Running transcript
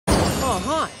Oh,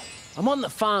 hi. I'm on the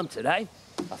farm today.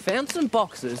 I found some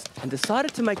boxes and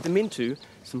decided to make them into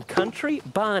some country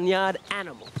barnyard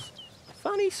animals.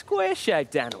 Funny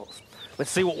square-shaped animals. Let's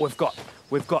see what we've got.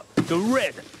 We've got the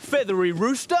red feathery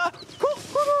rooster.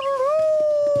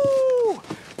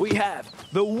 We have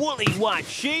the woolly white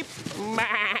sheep.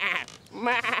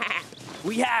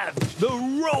 We have the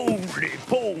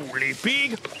roly-poly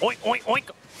pig. Oink, oink, oink.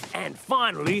 And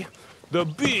finally, the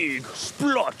big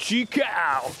splotchy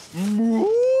cow. Moo!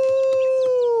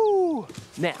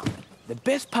 Now, the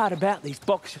best part about these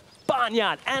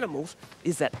barnyard animals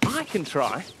is that I can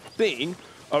try being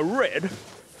a red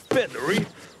feathery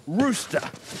rooster.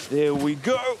 There we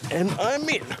go, and I'm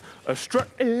in. A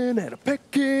strutting and a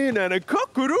pecking and a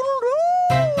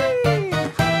cock-a-doodle-doo.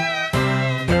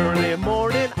 Early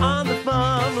morning on the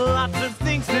farm, lots of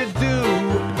things to do.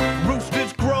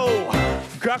 Roosters crow,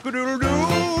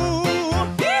 cock-a-doodle-doo.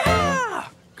 Yeah!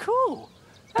 Cool.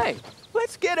 Hey,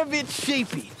 let's get a bit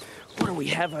sheepy. What do we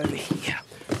have over here?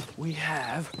 We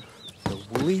have the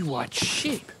woolly white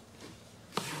sheep.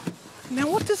 Now,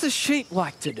 what does a sheep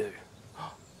like to do?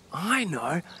 I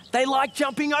know. They like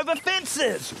jumping over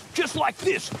fences, just like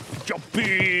this.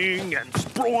 Jumping and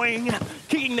sprawling,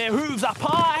 kicking their hooves up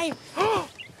high.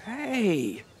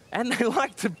 Hey, and they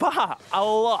like to bark a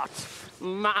lot.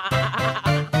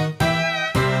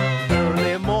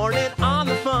 Early morning on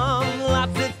the farm,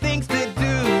 lots of things to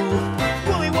do.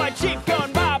 Woolly white sheep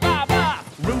going ba ba ba.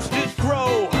 Roosters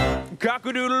crow,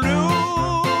 cock-a-doodle-doo.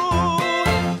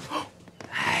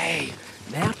 Hey,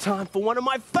 now time for one of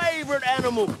my favorite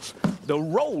animals, the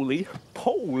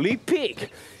roly-poly pig.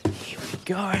 Here we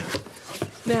go.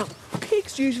 Now,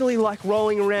 pigs usually like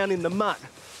rolling around in the mud,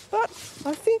 but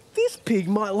I think this pig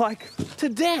might like to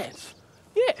dance.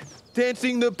 Yeah,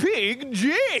 dancing the pig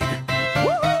jig.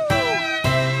 Woohoo!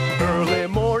 Early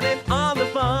morning on the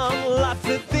farm, lots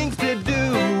of things to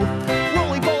do.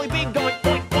 Roly-poly pig going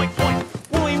oink, oink, oink.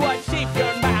 Woolly white sheep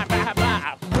going ba, ba,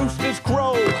 ba. Roosters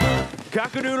crow,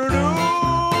 cock-a-doodle-doo.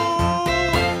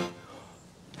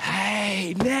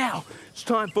 Hey, now it's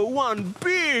time for one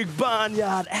big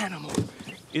barnyard animal.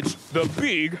 It's the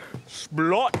big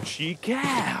splotchy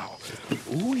cow.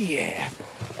 Oh yeah.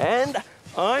 And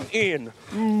I'm in.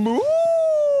 Moo!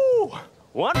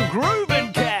 One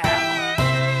grooving cow.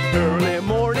 Early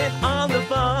morning on the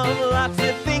farm, lots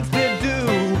of things to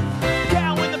do.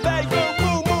 Cow in the paddock go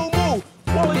moo, moo, moo.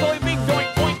 Woolly-poly pig going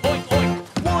oink, oink, oink.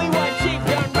 Woolly white sheep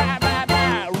going ba, ba,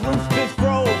 ba. Roosters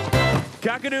crow,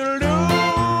 cock-a-doodle-doo.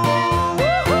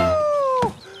 Woohoo!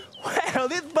 Wow,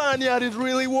 this barnyard is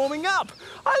really warming up.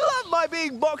 I love my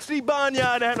big boxy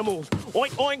barnyard animals.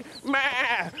 Oink, oink, ma,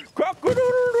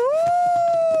 cock-a-doodle-doo.